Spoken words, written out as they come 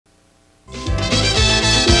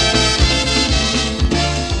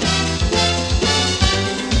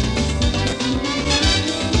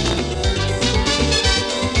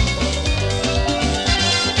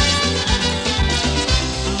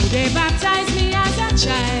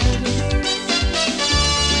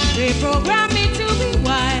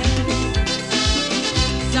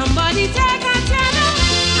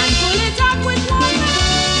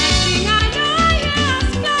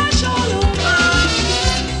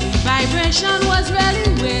situation was really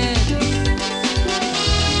weird.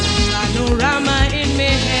 I know Rama in my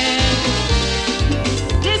head.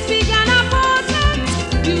 This began a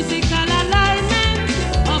portent, musical alignment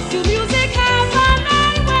of two music heaven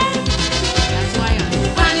I went. That's why I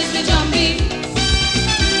know Pan is the jumbie.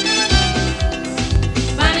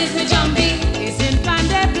 Pan is the jumbie. It's in Pan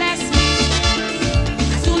they bless me.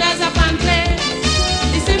 As soon as a Pan play,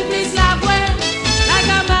 they simply slap well. Like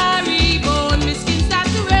a Mary bone, my skin start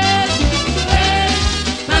to raise.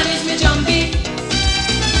 Pan is me jumbie.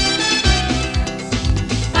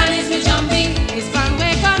 Pan is me jumbie. It's Pan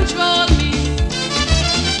way control me.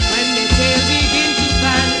 When the tail begin to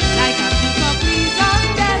pan, like a peacock, please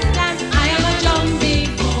understand. I am a jumbie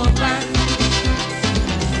for Pan.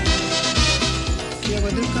 Yeah,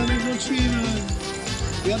 but they're coming from tree, man.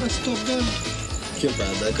 We have to stop them. Can't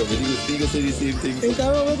find that company. You say the same thing. Hey,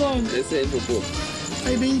 Carol, we're gone. They say for both.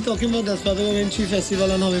 I been talking about that part of the Tree Festival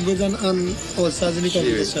and Hummingbirds and All-Stars in the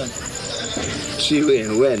competition. She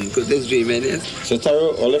when? Because this dreaming is. So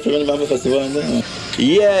Taro, all the film about the festival and then?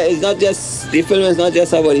 Yeah, it's not just, the film is not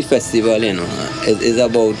just about the festival, you know. It's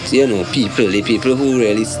about, you know, the people who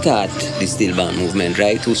really start the steel band movement,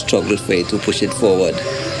 right? Who struggle for it, to push it forward,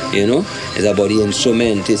 you know. It's about the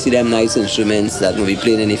instrument. You see them nice instruments that will be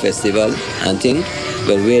played in the festival and thing.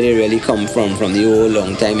 But where they really come from the old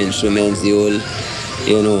long time instruments, the old,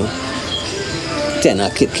 you know, tenor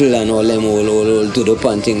kittle and all them old to the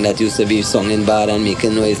punting that used to be sung in bar and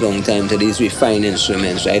making noise long time to these refined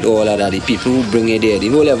instruments, right? All of that, the people who bring it there, the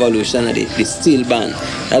whole evolution of the steel band,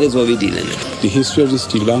 that is what we're dealing with. The history of the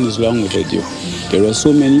steel band is long overdue. There are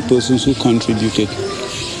so many persons who contributed,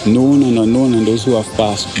 known and unknown, and those who have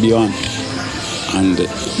passed beyond. And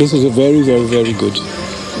this is a very, very, very good.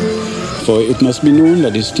 For it must be known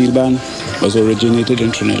that the steel band was originated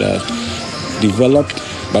in Trinidad, developed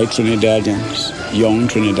by Trinidadians, young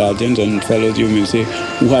Trinidadians and fellows, you may say,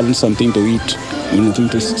 who hadn't something to eat,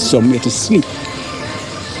 somewhere to sleep.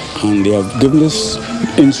 And they have given this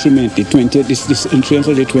instrument, this instrument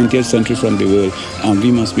for the 20th century from the world, and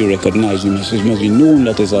we must be recognized, it must be known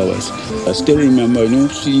that is ours. I still remember, you know,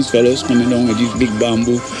 these fellows coming down with these big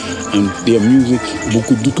bamboo and their music,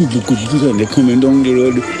 and they're coming down the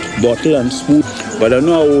road, bottle and spoon. But I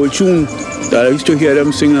know an old tune that I used to hear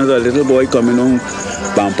them sing as a little boy coming on.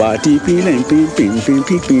 Pam party pim pim pim pim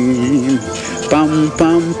pim pim pam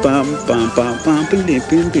pam pam pam pam pam pim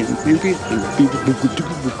pim pim pim pim.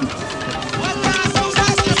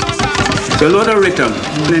 So a lot of rhythm,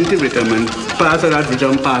 plenty of rhythm, and part of that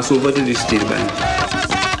rhythm pass over to the steel band.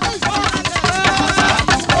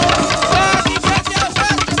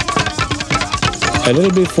 A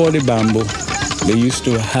little before the bamboo, they used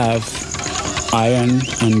to have iron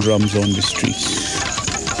and drums on the streets.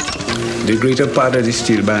 The greater part of the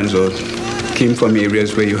steel bands came from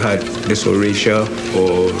areas where you had this Orisha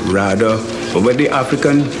or Rada, or where the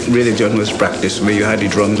African religion was practiced, where you had the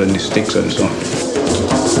drums and the sticks and so on.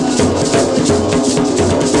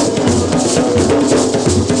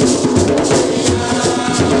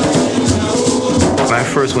 When I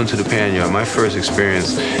first went to the Pan Yard, my first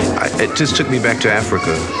experience, it just took me back to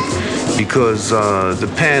Africa. Because the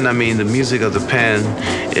Pan, I mean, the music of the Pan,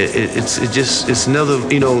 it's another,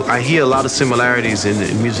 you know, I hear a lot of similarities in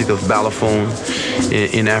the music of Balafon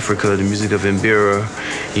in Africa, the music of Mbira.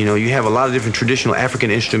 You know, you have a lot of different traditional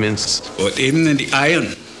African instruments. But even in the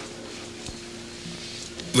iron,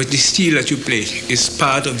 with the steel that you play, is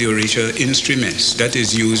part of the Orisha instruments that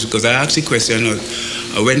is used. Because I asked the question,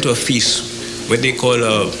 I went to a feast, what they call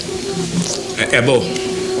a ebo,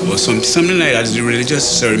 or something like that, is the religious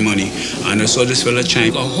ceremony, and I saw this fella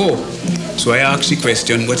chime a ho. So I asked the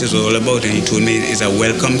question what it's all about, and he told me it's a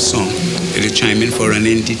welcome song. They chime in for an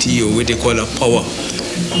entity, or what they call a power,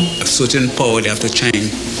 a certain power they have to chime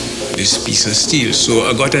this piece of steel. So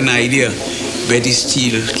I got an idea where the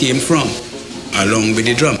steel came from, along with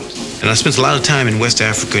the drum. And I spent a lot of time in West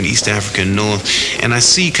Africa and East Africa and North, and I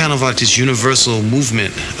see kind of like this universal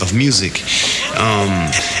movement of music.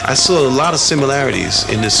 I saw a lot of similarities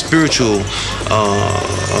in the spiritual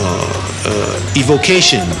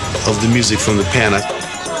evocation of the music from the Pan.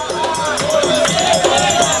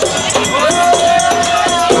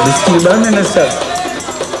 The steel band in itself,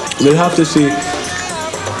 we'll have to say,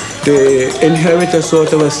 they inherit a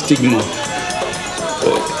sort of a stigma.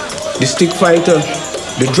 The stick fighter,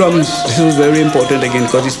 the drums, this was very important again,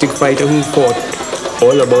 because the stick fighter who fought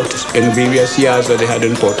all about in various years that they had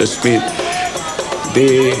in Port of Spain,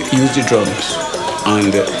 they used the drums.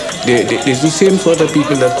 And there's the same sort of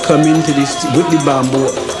people that come into this with the bamboo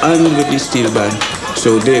and with the steel band.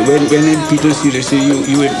 So when people see, they say,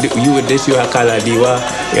 you with this, you are Kaladiwa,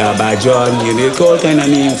 you are Bajon, you know, all kind of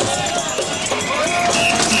names.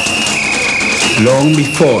 long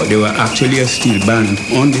before there were actually a steel band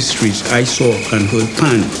on the streets, I saw and heard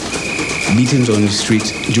pan beatings on the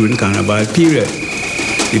streets during Carnival period.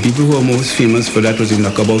 The people who were most famous for that was the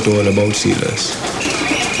knockabout all about sailors.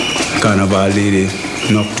 Carnival day, they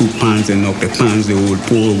knock 2 pans and knock the pans, they would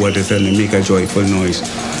pour water and they make a joyful noise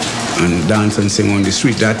and dance and sing on the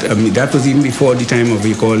street. That was even before the time of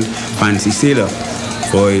we called fancy sailor.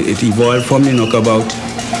 So it evolved from the knockabout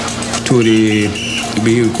to the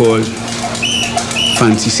way we call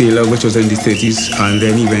fancy sailor, which was in the 30s, and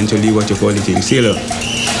then eventually what you call the king sailor.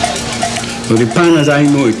 So the pan as I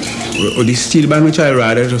know it, or the steel band, which I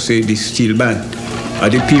rather to say the steel band,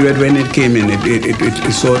 at the period when it came in,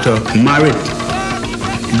 it sort of married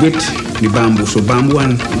with the bamboo. So bamboo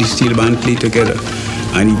and the steel band played together.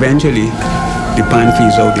 And eventually, the pan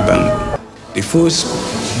phased out the bamboo. The first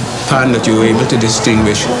pan that you were able to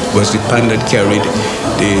distinguish was the pan that carried over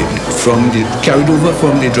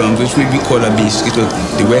from the drums, which we call a bass.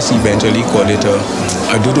 The West eventually called it a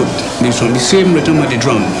duduk. It's from the same rhythm of the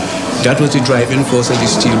drum. That was the driving force of the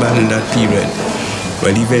steel band in that period.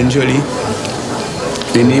 Well, eventually,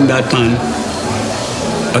 they named that pan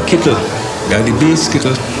a kittle. They had the bass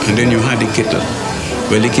kittle, and then you had the kittle.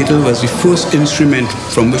 Well, the kittle was the first instrument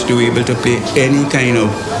from which they were able to play any kind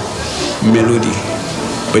of melody.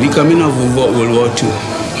 But the coming of World War II,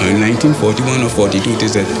 in 1941 or 42, it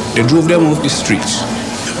is that they drove them off the streets.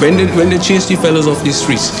 When they chased the fellows off the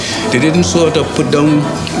streets, they didn't sort of put down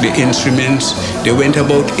the instruments. They went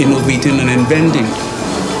about innovating and inventing.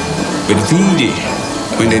 But V-Day,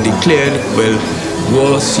 when they declared, well,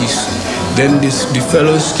 war ceased, then the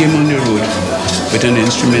fellows came on the road with an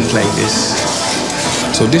instrument like this.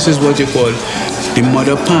 So this is what you call the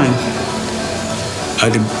mother pan.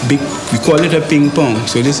 We call it a ping pong.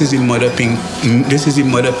 So this is the mother ping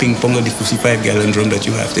pong of the 55-gallon drum that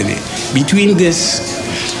you have today. Between this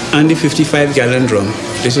and the 55-gallon drum,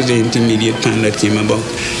 this is the intermediate pan that came about.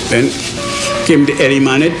 Then came the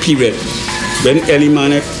Elimanet period, when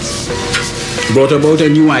Elimanet brought about a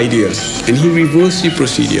new idea, and he reversed the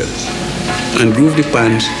procedure and grooved the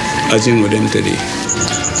pans as you know them today.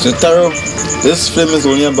 So Taro, this film is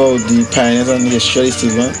only about the pioneers and the history of the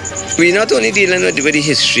steel band? We're not only dealing with the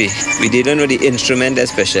history, we're dealing with the instrument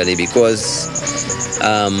especially, because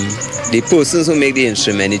the persons who make the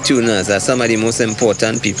instrument, the tuners, are some of the most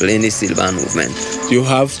important people in the steel band movement. You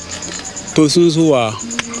have persons who are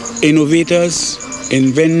innovators,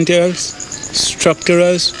 inventors,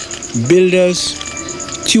 structurers, builders,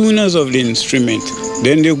 tuners of the instrument.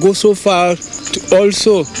 Then they go so far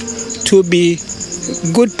to be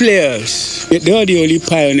good players. They are the early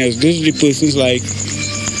pioneers. These are the persons like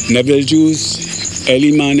Neville Juice,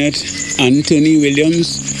 Ellie Manet, Anthony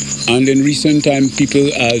Williams, and in recent time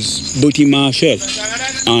people as Bertie Marshall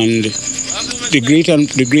and the great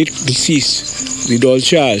deceased, the Doll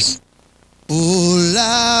Charles. Oh,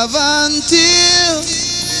 love until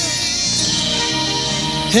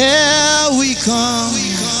here we come.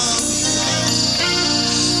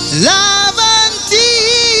 Love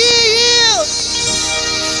until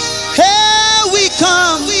here we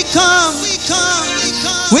come.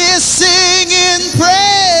 We're singing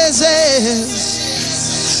praises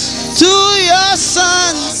to your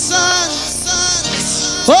son.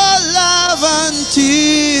 Oh, love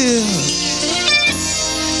until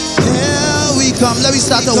here we come. Let me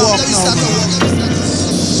start to walk now.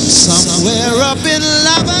 Somewhere up in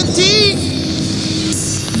Laventille,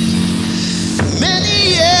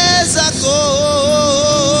 many years ago,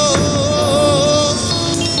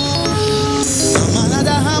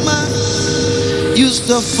 used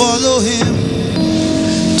to follow him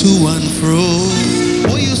to and fro.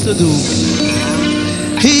 What he used to do?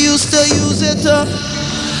 He used to use it up.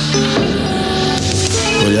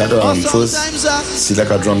 Well, you had to first see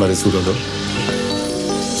like a drum that is hooked up,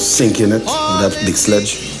 sink in it with that big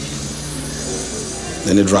sledge.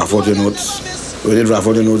 Then you draft out your notes. When you draft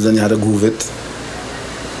out your notes, then you had to groove it.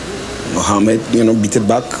 You hammer it, beat it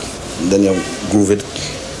back. Then you groove it.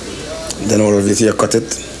 Then all of this you cut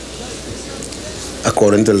it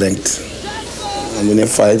according to length. And when you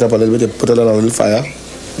fire it up a little bit, you put it on a little fire,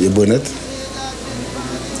 you burn it,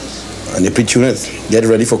 and you pre-tune it. Get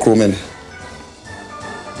ready for chroming.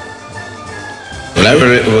 Well, I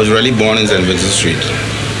was really born in St. Vincent Street.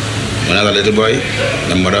 When I was a little boy,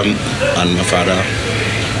 my mother and my father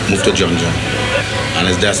moved to Georgia. And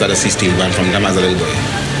it's there I started to see steel band from them as a little boy.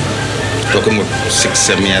 Talking about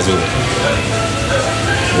 6-7 years old.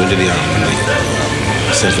 Going to the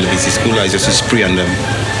St. Philippi's school, I just used to spray on them.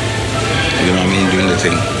 You know what I mean, doing the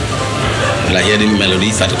thing. When I hear the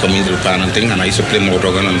melody start to come into the pan and thing, and I used to play more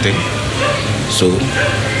organ and thing. So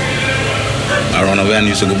I ran away and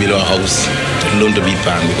used to go below our house learn to beat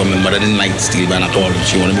pan because my mother didn't like steel band at all.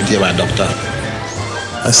 She wanted me to be a doctor.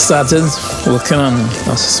 I started working on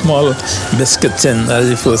a small biscuit tin. That was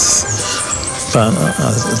the first pan.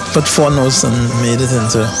 I put 4 notes and made it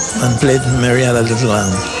into, and played Mary Had a Little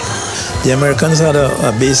Lamb. The Americans had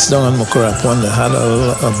a base down on Mokorapon. They had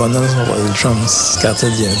a abundance of oil drums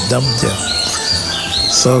scattered there, dumped there.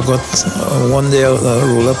 So I got one day I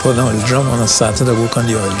roll up on the oil drum and I started to work on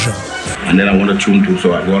the oil drum. And then I want to tune too,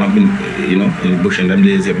 so I go up in, you know, in the bush in them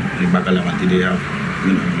days, in the back of Lavanti, they have,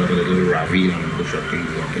 you know, a lot of little ravine and bush up things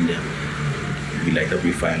working there. We light up,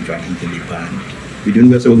 we fire and try and heat in the pan. We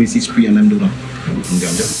don't go we see spree and them do now.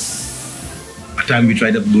 At time we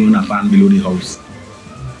tried to burn a pan below the house.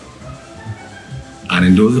 And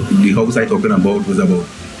in those, the house I'm talking about was about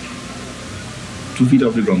 2 feet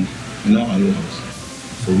off the ground, you know, a low house.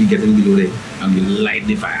 So we get in below there and we light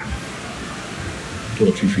the fire. 2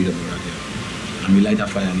 or 3 feet above that there. And we light a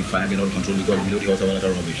fire and the fire get out of control because below the house have a lot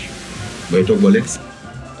of rubbish. But you talk about bullets.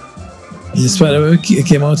 The Spiderweb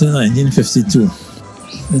came out in 1952.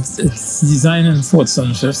 It's designed in Fort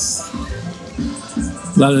Sunfifth.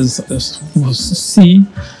 That is C,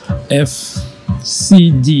 F,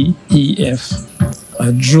 C, D, E, F.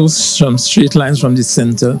 I drew some straight lines from the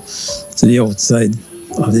center to the outside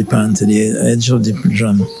of the pan, to the edge of the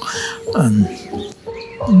drum, and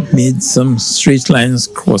made some straight lines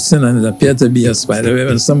crossing, and it appeared to be a spiderweb.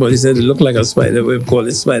 And somebody said it looked like a spiderweb, called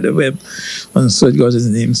it spiderweb, and so it got its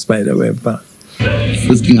name, Spiderweb pan.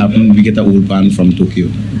 First thing happened, we get an old pan from Tokyo,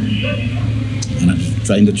 and I'm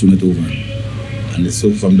trying to tune it over. And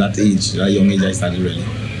so from that age, that young age, I started really,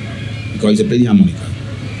 because I played the harmonica.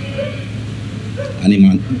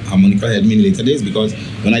 And harmonica helped me in later days because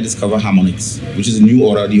when I discovered harmonics, which is a new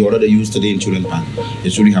order, the order they use today in children's band,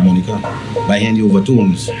 it's really harmonica, by hand the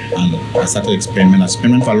overtones, and I started to experiment. I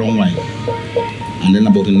experimented for a long while, and then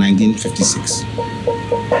about in 1956,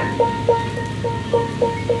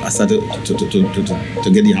 I started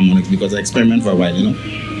to get the harmonics because I experimented for a while, you know,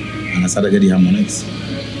 and I started to get the harmonics,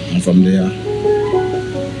 and from there,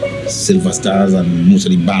 Silver Stars and most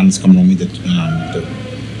of the bands come around me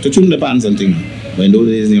to tune the bands and things. But in those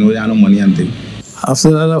days, you know, they had no money and things.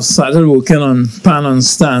 After that, I started working on pan on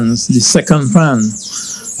stands. The second pan,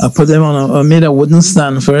 I put them on I made a wooden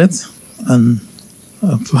stand for it and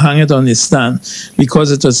hang it on the stand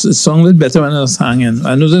because it sounded better when it was hanging.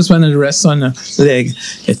 I noticed when it rests on your leg,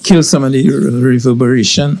 it kills some of the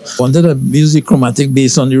reverberation. I wanted a music chromatic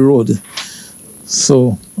bass on the road.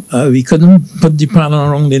 So we couldn't put the pan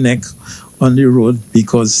around the neck on the road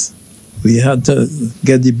because we had to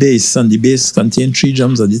get the bass, and the bass contained 3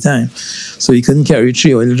 drums at the time. So we couldn't carry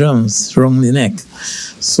 3 oil drums around the neck.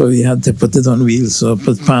 So we had to put it on wheels. So I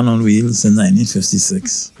put pan on wheels in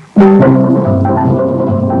 1956.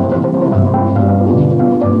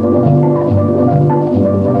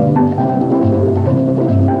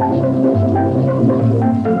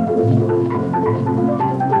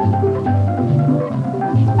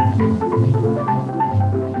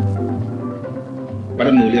 What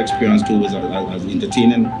an early experience too was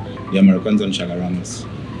entertaining the Americans on Shagaramas.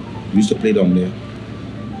 We used to play down there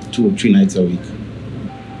 2 or 3 nights a week.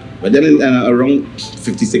 But then around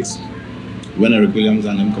 56, when Eric Williams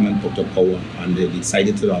and them come and put up power, and they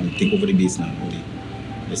decided to take over the bass now.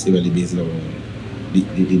 They say, well, the bass now, the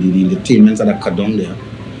entertainments that are cut down there,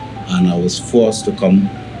 and I was forced to come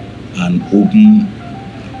and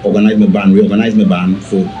reorganize my band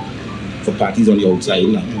for parties on the outside,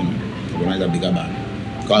 you know, organize a bigger band.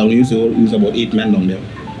 Because I only used to use about 8 men down there.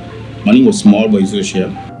 Money was small, but I used to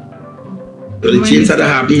share. So the change started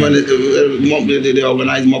happening when they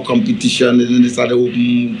organized more competition, and then they started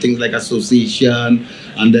opening things like association,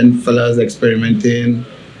 and then fellas experimenting,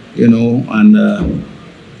 you know, and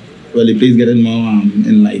well, the place getting more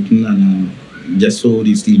enlightened, and just so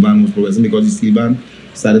the steel band was progressing because the steel band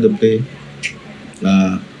started to play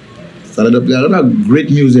a lot of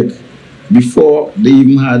great music before they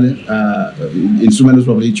even had instrumentals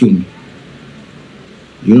properly tuned.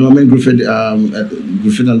 You know, I mean, Griffith and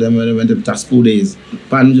them when they went to Tasco days,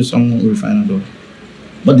 pan just song refined at all.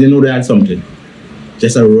 But they know they had something.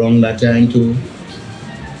 Just around that time too,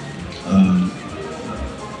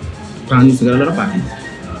 pan used to get a lot of parties.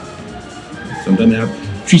 Sometimes they have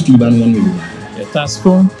 3 steel band, 1 wheel. Yeah,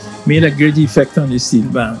 Tasco made a great effect on the steel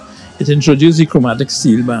band. It introduced the chromatic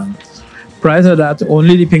steel band. Prior to that,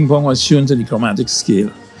 only the ping pong was tuned to the chromatic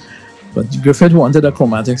scale. But Griffith wanted a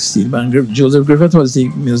chromatic steel band. Joseph Griffith was the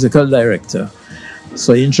musical director.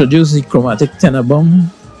 So he introduced the chromatic tenor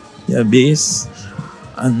bomb, the bass,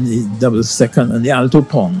 and the double second, and the alto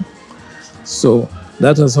pong. So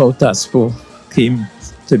that was how Tasco came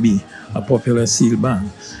to be a popular steel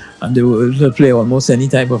band. And they were able to play almost any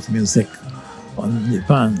type of music on the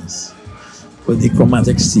pans with the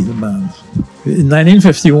chromatic steel band. In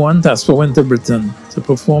 1951, Tasper went to Britain to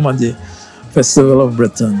perform at the Festival of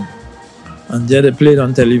Britain. And there they played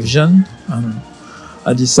on television and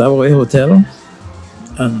at the Savoy Hotel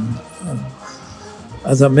and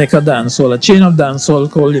as a Mecca dance hall, a chain of dance hall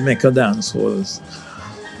called the Mecca Dance Halls.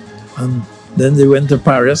 And then they went to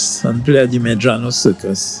Paris and played at the Medrano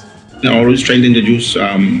Circus. I always trying to introduce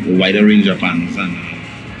a wider range of bands and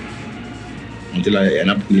until I end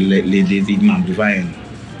up even amplifying,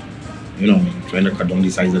 trying to cut down the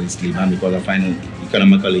size of the steel band because I find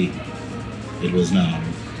economically it was not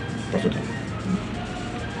profitable.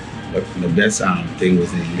 But the best thing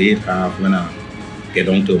was in the late half when I get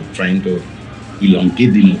on to trying to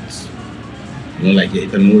elongate the notes. Like you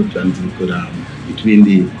hit a note and you could, between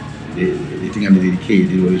the thing and the decay,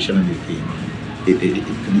 the duration and the decay, it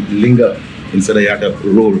could linger instead of you have to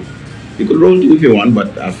roll. You could roll if you want,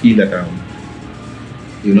 but I feel that, a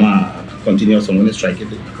continuous song, when you strike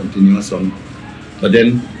it, a continuous song. But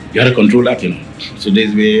then you have to control that, So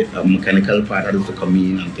there's where a mechanical part had to come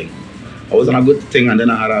in and things. I was on a good thing and then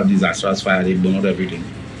I had a disastrous fire, they burned out everything.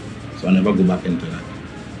 So I never go back into that.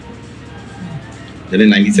 Then in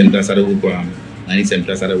 90 cents I started work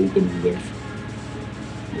with Wolf.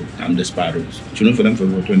 And the Sparrows. Tuning for them for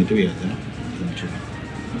about 22 years,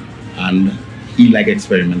 And he liked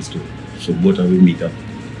experiments too. So both of we meet up.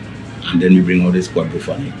 And then we bring out this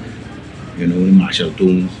quadrophonic, martial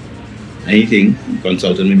tones. Anything, he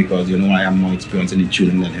consulted me because I am more experienced in the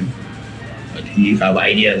tuning than him. But he have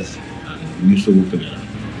ideas and we used to work together.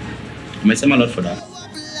 I miss him a lot for that.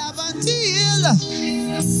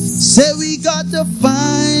 Say we got to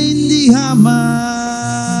find the hammer.